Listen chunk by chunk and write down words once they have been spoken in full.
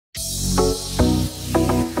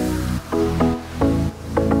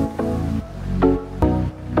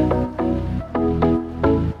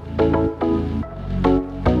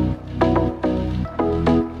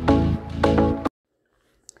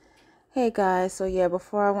Hey guys, so yeah,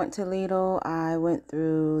 before I went to Lidl, I went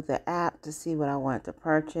through the app to see what I wanted to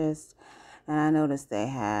purchase, and I noticed they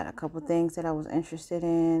had a couple things that I was interested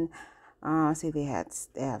in. See, they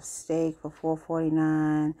have steak for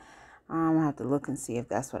 $4.49. I have to look and see if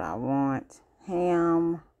that's what I want.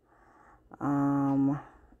 Ham.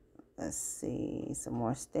 Let's see, some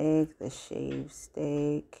more steak. The shaved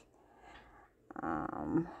steak.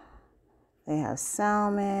 They have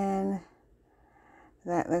salmon.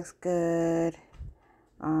 That looks good.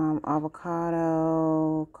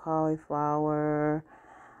 Avocado, cauliflower,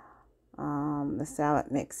 the salad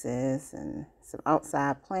mixes, and some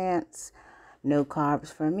outside plants. No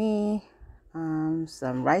carbs for me.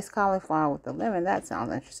 Some rice cauliflower with the lemon. That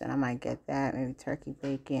sounds interesting. I might get that. Maybe turkey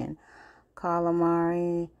bacon,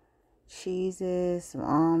 calamari, cheeses, some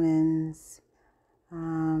almonds,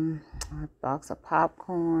 a box of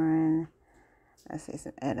popcorn. Let's see,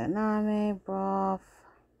 some edamame broth.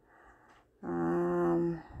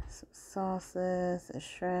 Some sauces, a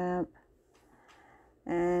shrimp,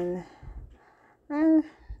 and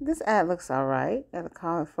this ad looks alright. Got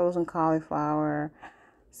a frozen cauliflower,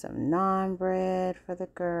 some naan bread for the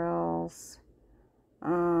girls,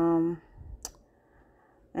 and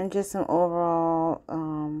just some overall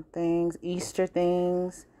things, Easter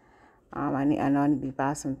things. I know I need to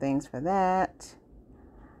buy some things for that.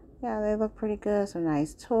 Yeah, they look pretty good. Some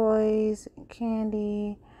nice toys and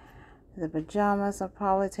candy. The pajamas I'll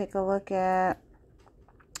probably take a look at.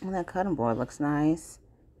 And that cutting board looks nice.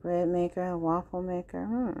 Bread maker, waffle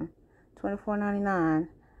maker. $24.99.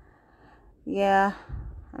 Yeah,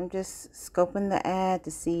 I'm just scoping the ad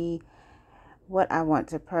to see what I want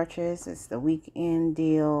to purchase. It's the weekend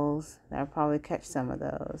deals. I'll probably catch some of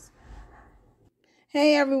those.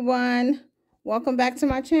 Hey everyone, welcome back to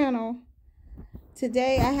my channel.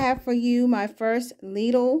 Today I have for you my first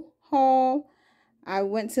Lidl haul. I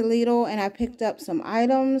went to Lidl and I picked up some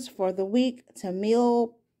items for the week to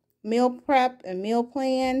meal prep and meal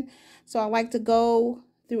plan. So I like to go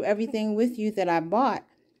through everything with you that I bought.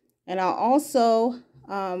 And I'll also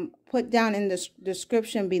put down in the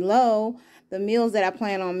description below the meals that I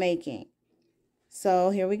plan on making.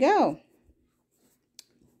 So here we go.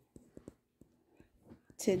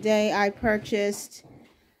 Today I purchased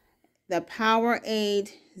the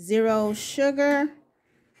Powerade Zero Sugar.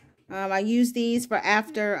 I use these for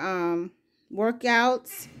after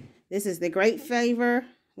workouts. This is the Great Flavor,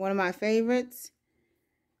 one of my favorites.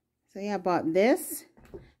 So yeah, I bought this,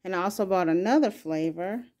 and I also bought another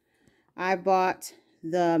flavor. I bought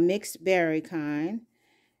the mixed berry kind,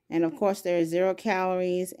 and of course there is 0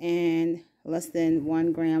 calories and less than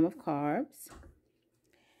 1 gram of carbs.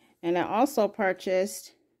 And I also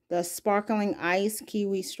purchased the sparkling ice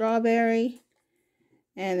kiwi strawberry.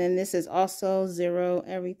 And then this is also 0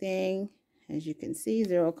 everything. As you can see,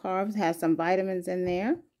 0 carbs. Has some vitamins in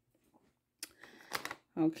there.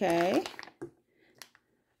 Okay.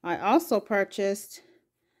 I also purchased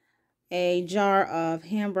a jar of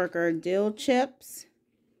hamburger dill chips.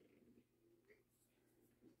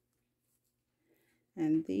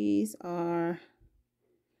 And these are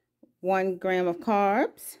 1 gram of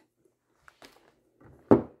carbs.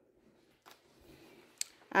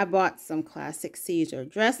 I bought some classic Caesar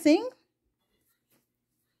dressing.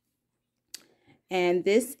 And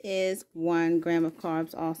this is 1 gram of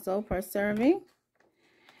carbs also per serving.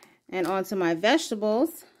 And on to my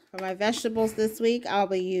vegetables. For my vegetables this week, I'll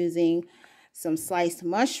be using some sliced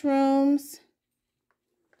mushrooms.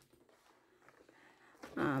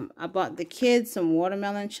 I bought the kids some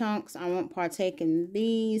watermelon chunks. I won't partake in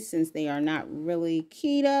these since they are not really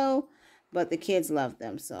keto, but the kids love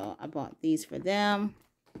them, so I bought these for them.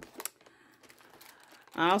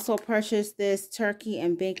 I also purchased this turkey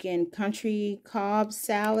and bacon country Cobb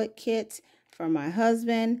salad kit for my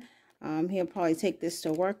husband. He'll probably take this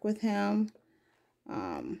to work with him.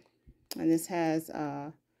 And this has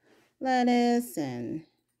lettuce and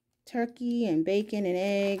turkey and bacon and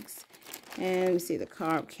eggs. And let me see the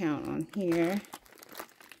carb count on here.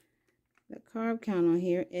 The carb count on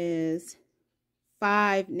here is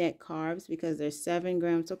 5 net carbs because there's 7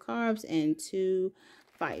 grams of carbs and 2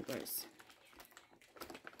 fibers.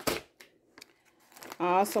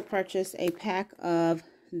 I also purchased a pack of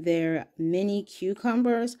their mini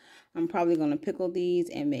cucumbers. I'm probably going to pickle these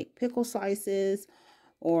and make pickle slices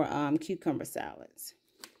or cucumber salads.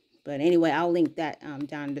 But anyway, I'll link that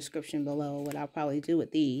down in the description below, what I'll probably do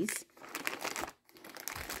with these.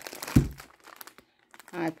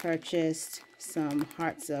 I purchased some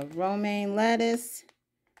hearts of romaine lettuce.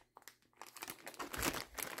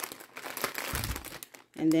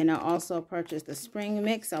 And then I also purchased the spring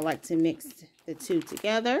mix. I like to mix the two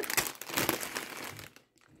together.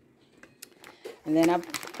 And then I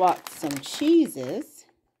bought some cheeses.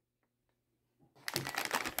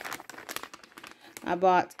 I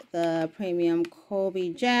bought the premium Colby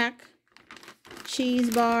Jack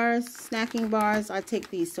cheese bars, snacking bars. I take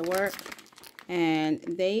these to work, and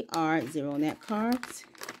they are 0 net carbs,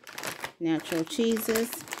 natural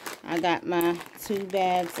cheeses. I got my 2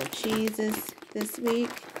 bags of cheeses this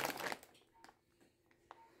week.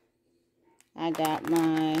 I got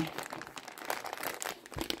my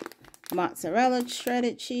mozzarella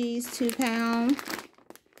shredded cheese, 2 pound.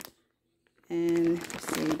 And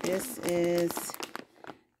let's see, this is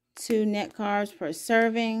 2 net carbs per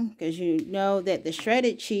serving, because you know that the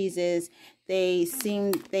shredded cheeses, they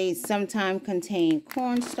sometimes contain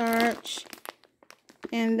cornstarch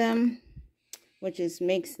in them, which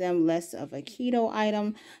makes them less of a keto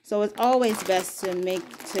item. So it's always best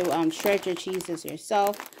to shred your cheeses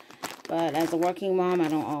yourself. But as a working mom, I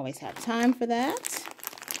don't always have time for that.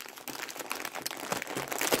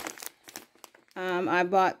 I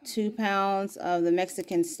bought 2 pounds of the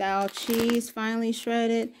Mexican style cheese, finely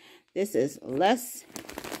shredded. This is less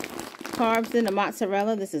carbs than the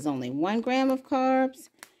mozzarella. This is only 1 gram of carbs.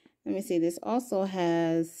 Let me see. This also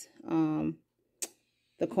has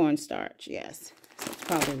the cornstarch. Yes, so it's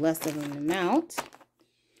probably less of an amount.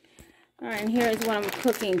 All right, and here is what I'm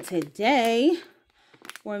cooking today.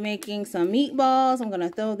 We're making some meatballs. I'm going to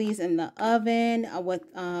throw these in the oven with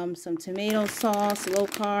some tomato sauce, low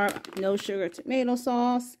carb, no sugar tomato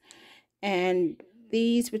sauce. And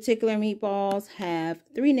these particular meatballs have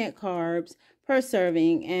 3 net carbs per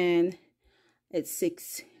serving, and it's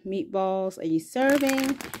 6 meatballs a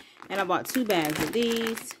serving. And I bought 2 bags of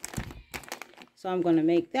these. So I'm going to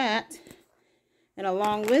make that. And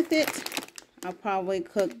along with it, I'll probably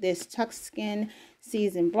cook this Tuscan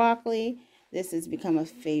seasoned broccoli. This has become a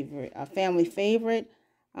family favorite.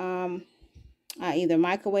 I either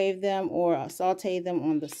microwave them or saute them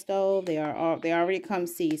on the stove. They already come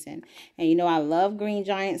seasoned. And you know I love Green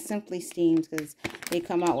Giant Simply Steams, because they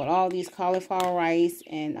come out with all these cauliflower rice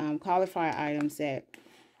and cauliflower items that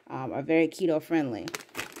are very keto friendly.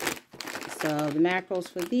 So the macros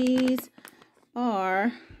for these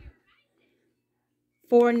are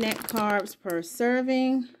 4 net carbs per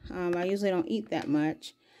serving. I usually don't eat that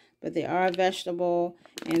much, but they are vegetable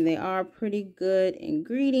and they are pretty good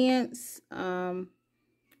ingredients.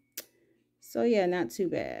 So yeah, not too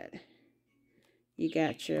bad. You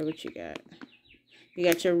got your, what you got? You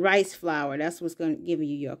got your rice flour. That's what's going to give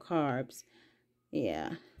you your carbs.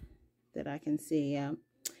 Yeah, that I can see. Yeah,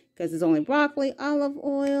 because it's only broccoli, olive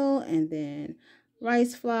oil, and then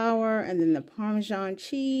rice flour, and then the Parmesan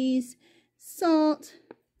cheese, salt,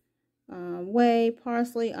 whey,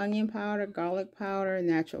 parsley, onion powder, garlic powder,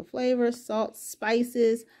 natural flavors, salt,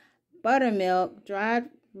 spices, buttermilk, dried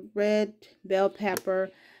red bell pepper,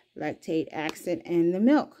 lactate acid, and the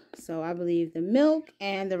milk. So I believe the milk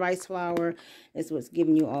and the rice flour is what's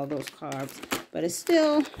giving you all those carbs, but it's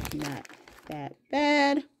still not that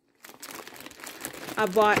bad. I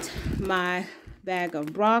bought my bag of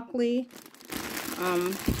broccoli.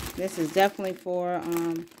 This is definitely for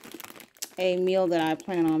a meal that I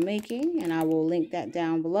plan on making, and I will link that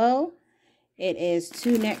down below. It is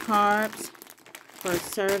 2 net carbs per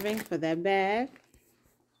serving for that bag.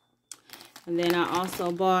 And then I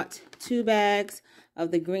also bought 2 bags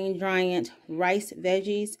of the Green Giant rice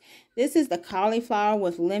veggies. This is the cauliflower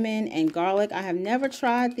with lemon and garlic. I have never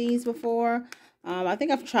tried these before. I think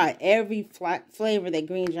I've tried every flavor that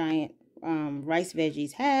Green Giant rice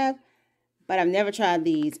veggies have, but I've never tried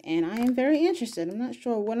these, and I am very interested. I'm not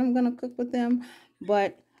sure what I'm going to cook with them,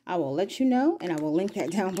 but I will let you know, and I will link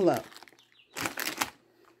that down below.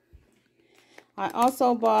 I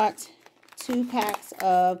also bought 2 packs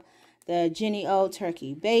of the Jenny O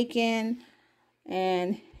turkey bacon,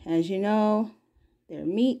 and as you know, they're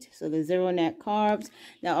meat, so they're 0 net carbs.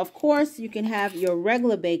 Now, of course, you can have your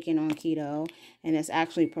regular bacon on keto, and it's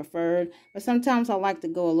actually preferred, but sometimes I like to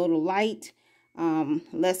go a little light,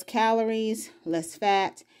 less calories, less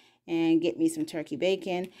fat, and get me some turkey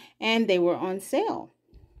bacon, and they were on sale,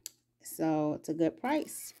 so it's a good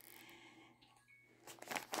price.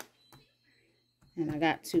 And I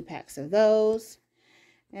got 2 packs of those.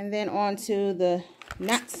 And then on to the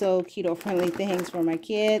not so keto friendly things for my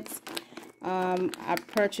kids. I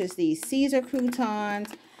purchased these Caesar croutons.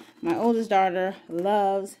 My oldest daughter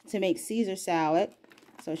loves to make Caesar salad,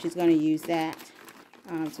 so she's going to use that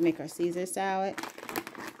to make our Caesar salad.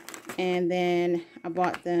 And then I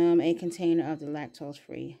bought them a container of the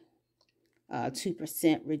lactose-free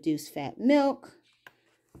 2% reduced fat milk,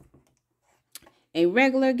 a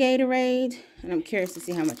regular Gatorade, and I'm curious to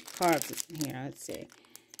see how much carbs is in here. Let's see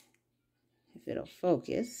if it'll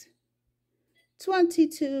focus.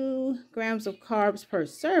 22 grams of carbs per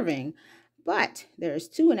serving, but there's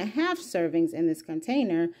 2.5 servings in this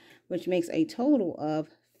container, which makes a total of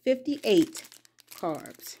 58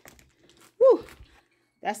 carbs. Whew,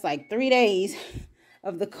 that's like 3 days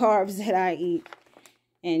of the carbs that I eat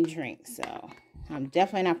and drink. So I'm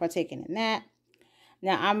definitely not partaking in that.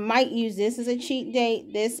 Now, I might use this as a cheat day.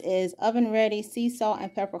 This is oven-ready sea salt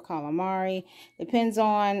and pepper calamari. Depends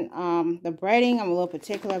on the breading. I'm a little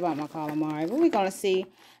particular about my calamari, but we're going to see.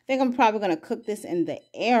 I think I'm probably going to cook this in the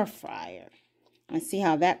air fryer and see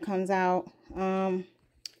how that comes out.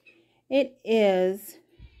 It is,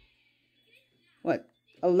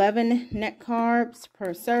 11 net carbs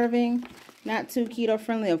per serving. Not too keto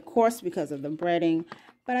friendly, of course, because of the breading.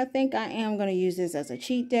 But I think I am going to use this as a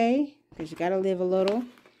cheat day, because you got to live a little.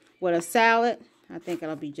 With a salad, I think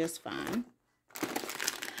it'll be just fine.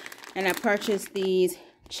 And I purchased these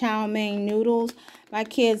chow mein noodles. My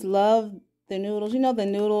kids love the noodles. You know the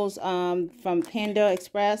noodles from Panda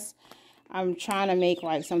Express? I'm trying to make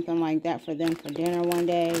like something like that for them for dinner one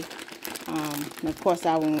day. And of course,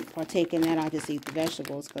 I won't partake in that. I'll just eat the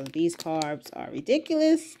vegetables because these carbs are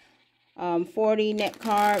ridiculous. 40 net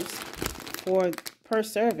carbs per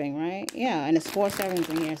serving, right? Yeah, and it's 4 servings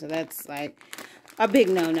in here, so that's like a big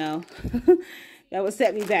no-no. That would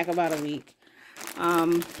set me back about a week.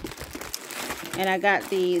 And I got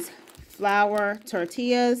these flour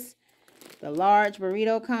tortillas, the large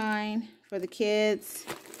burrito kind for the kids.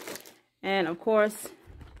 And of course,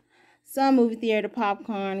 some movie theater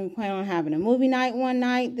popcorn. We plan on having a movie night one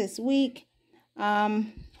night this week.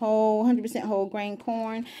 100% whole grain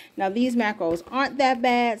corn. Now, these macros aren't that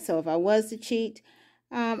bad, so if I was to cheat,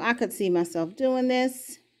 I could see myself doing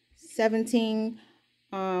this. 17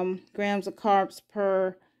 grams of carbs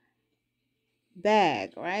per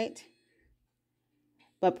bag, right?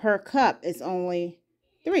 But per cup, it's only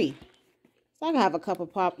 3. So I can have a cup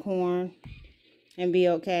of popcorn and be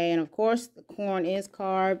okay. And of course, the corn is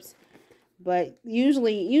carbs. But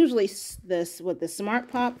usually this with the Smart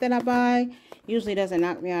Pop that I buy usually doesn't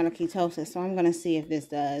knock me out of ketosis. So I'm gonna see if this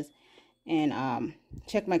does, and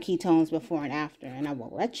check my ketones before and after, and I will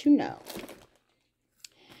let you know.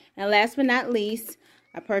 And last but not least,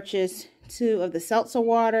 I purchased 2 of the seltzer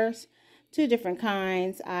waters, 2 different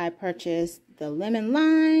kinds. I purchased the lemon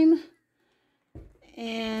lime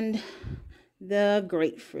and the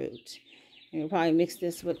grapefruit. And you'll probably mix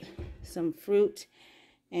this with some fruit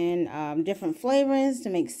and different flavorings to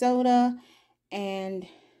make soda and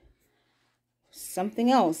something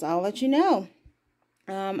else. I'll let you know.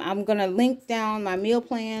 I'm going to link down my meal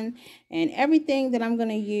plan and everything that I'm going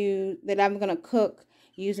to use, that I'm going to cook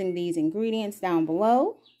using these ingredients down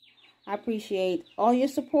below. I appreciate all your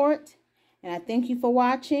support, and I thank you for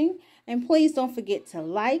watching. And please don't forget to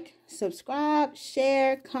like, subscribe,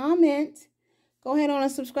 share, comment. Go ahead on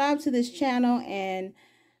and subscribe to this channel and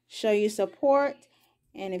show your support.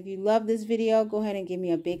 And if you love this video, go ahead and give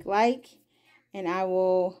me a big like. And I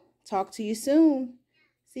will talk to you soon.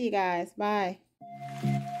 See you guys. Bye.